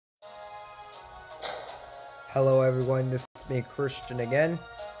Hello everyone, this is me Christian again,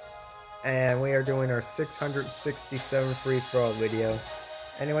 and we are doing our 667 free-for-all video.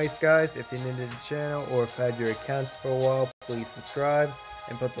 Anyways guys, if you're new to the channel or have had your accounts for a while, please subscribe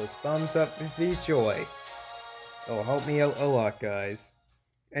and put those thumbs up if you enjoy. It'll help me out a lot guys.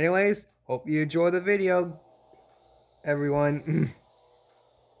 Anyways, hope you enjoy the video, everyone.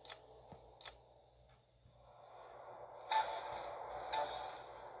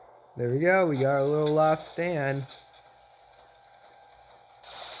 There we go, we got our little last stand.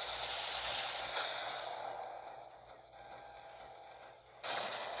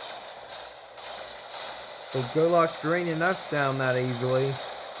 So good luck draining us down that easily.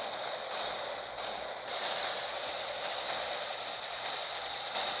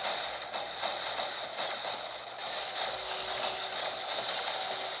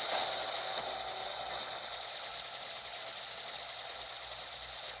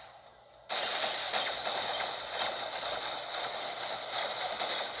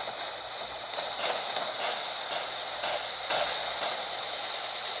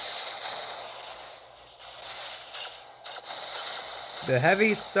 The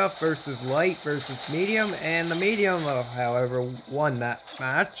heavy stuff versus light versus medium, and the medium, however, won that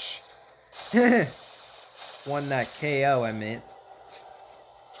match. Won that KO, I meant.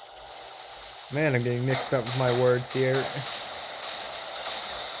 Man, I'm getting mixed up with my words here.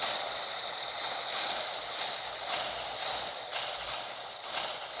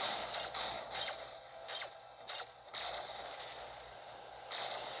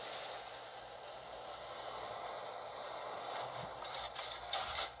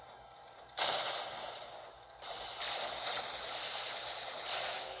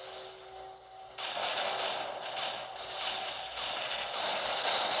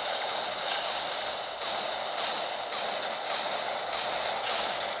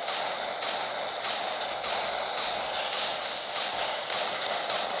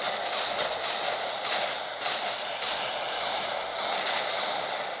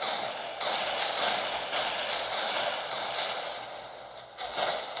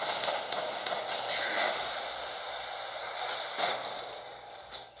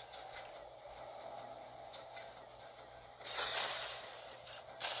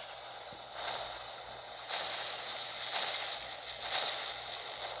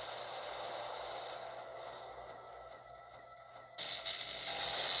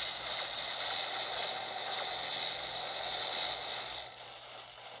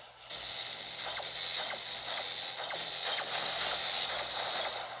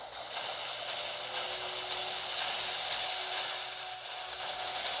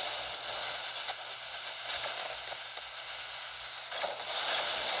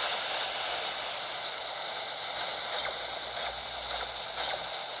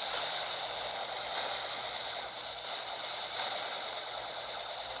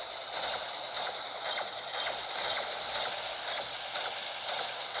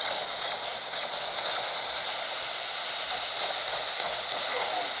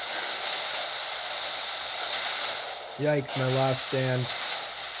 Yikes, my last stand.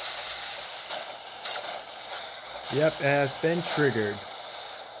 Yep, it has been triggered.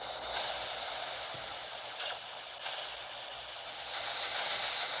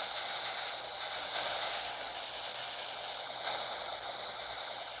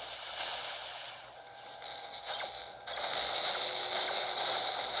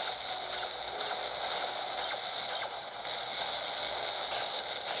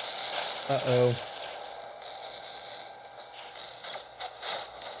 Uh-oh.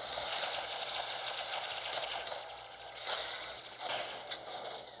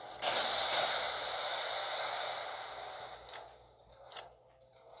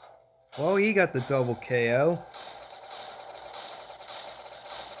 Well, he got the double KO.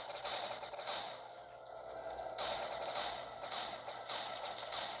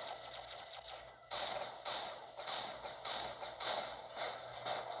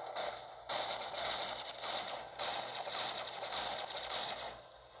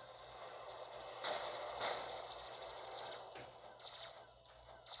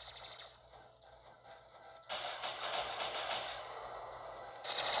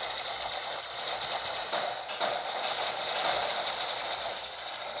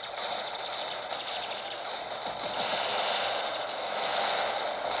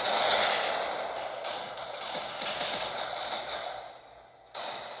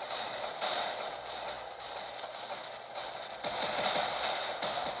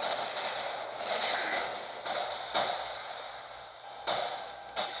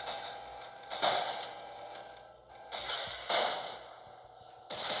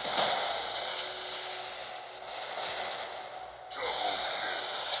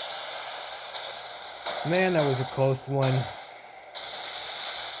 Man, that was a close one.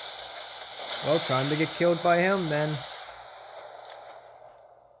 Well, time to get killed by him then.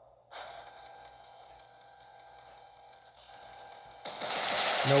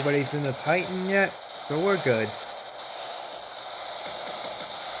 Nobody's in the Titan yet, so we're good.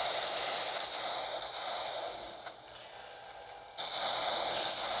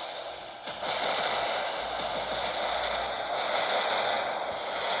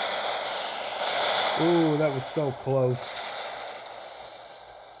 Ooh, that was so close.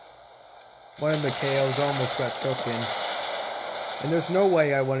 One of the KOs almost got taken. And there's no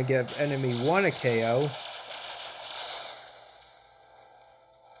way I want to give enemy 1 a KO.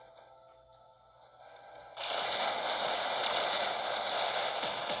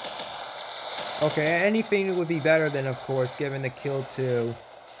 Okay, anything would be better than, of course, giving the kill to...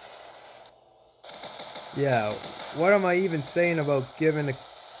 Yeah, what am I even saying about giving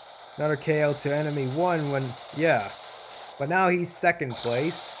another KO to enemy 1 when... Yeah, but now he's second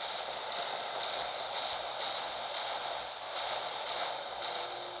place.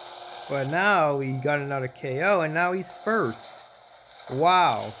 But now he got another KO and now he's first.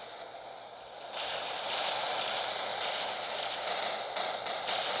 Wow.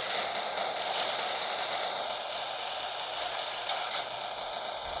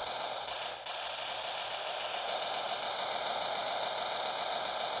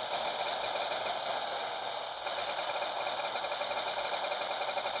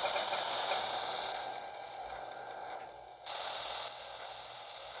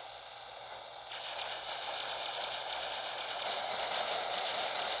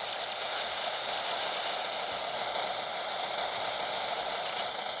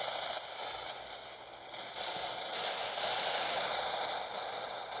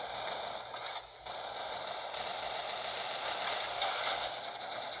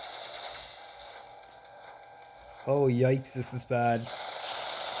 Oh, yikes, this is bad.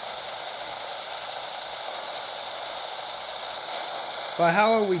 But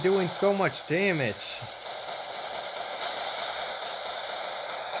how are we doing so much damage?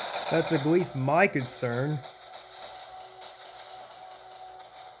 That's at least my concern.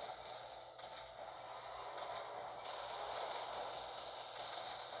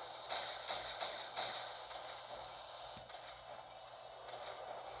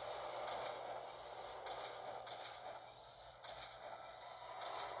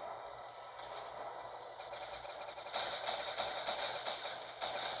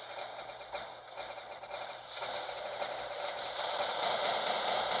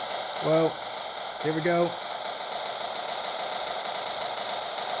 Well, here we go.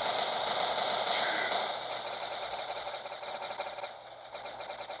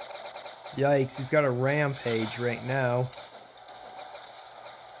 Yikes, he's got a rampage right now.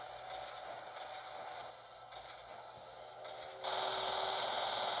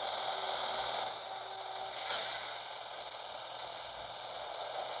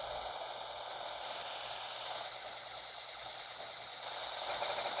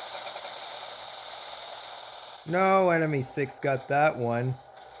 No, enemy 6 got that one.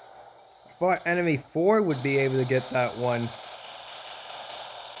 I thought enemy 4 would be able to get that one.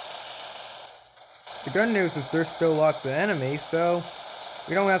 The good news is there's still lots of enemies, so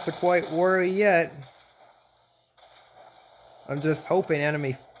we don't have to quite worry yet. I'm just hoping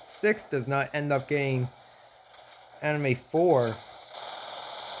enemy 6 does not end up getting enemy 4.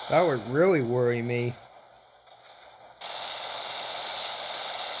 That would really worry me.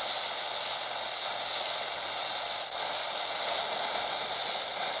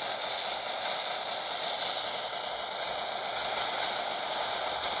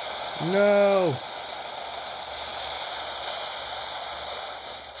 No!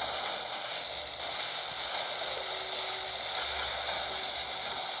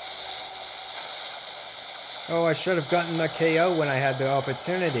 Oh, I should have gotten the KO when I had the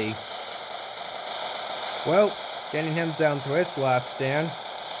opportunity. Well, getting him down to his last stand.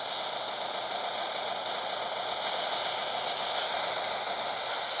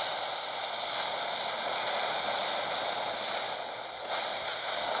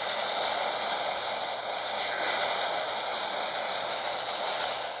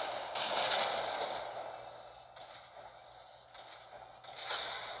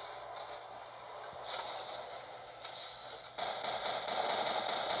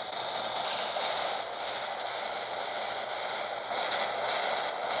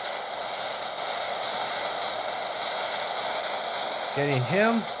 Getting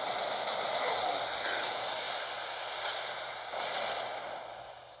him.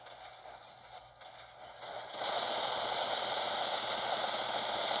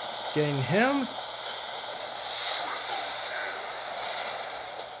 Getting him.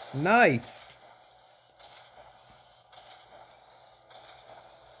 Nice.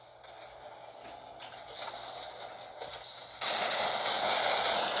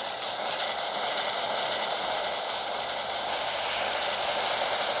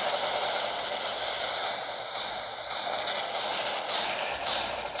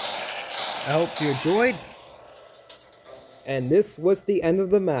 I hope you enjoyed. And this was the end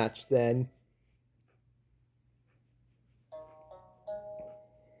of the match then.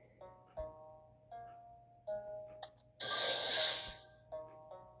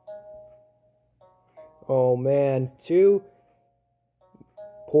 Oh man,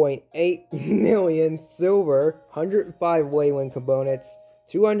 2.8 million silver, 105 Waylon components,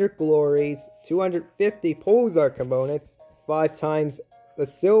 200 glories, 250 Pulsar components, 5 times the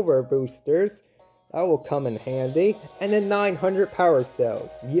silver boosters. That will come in handy. And then 900 power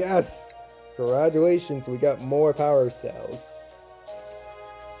cells. Yes! Congratulations, we got more power cells.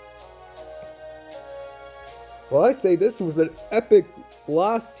 Well, I say this was an epic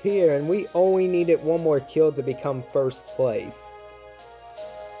blast here, and we only needed one more kill to become first place.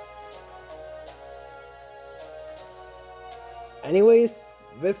 Anyways,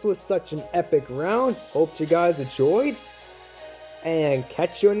 this was such an epic round. Hope you guys enjoyed. And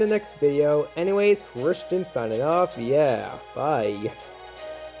catch you in the next video. Anyways, Christian signing off. Yeah, bye.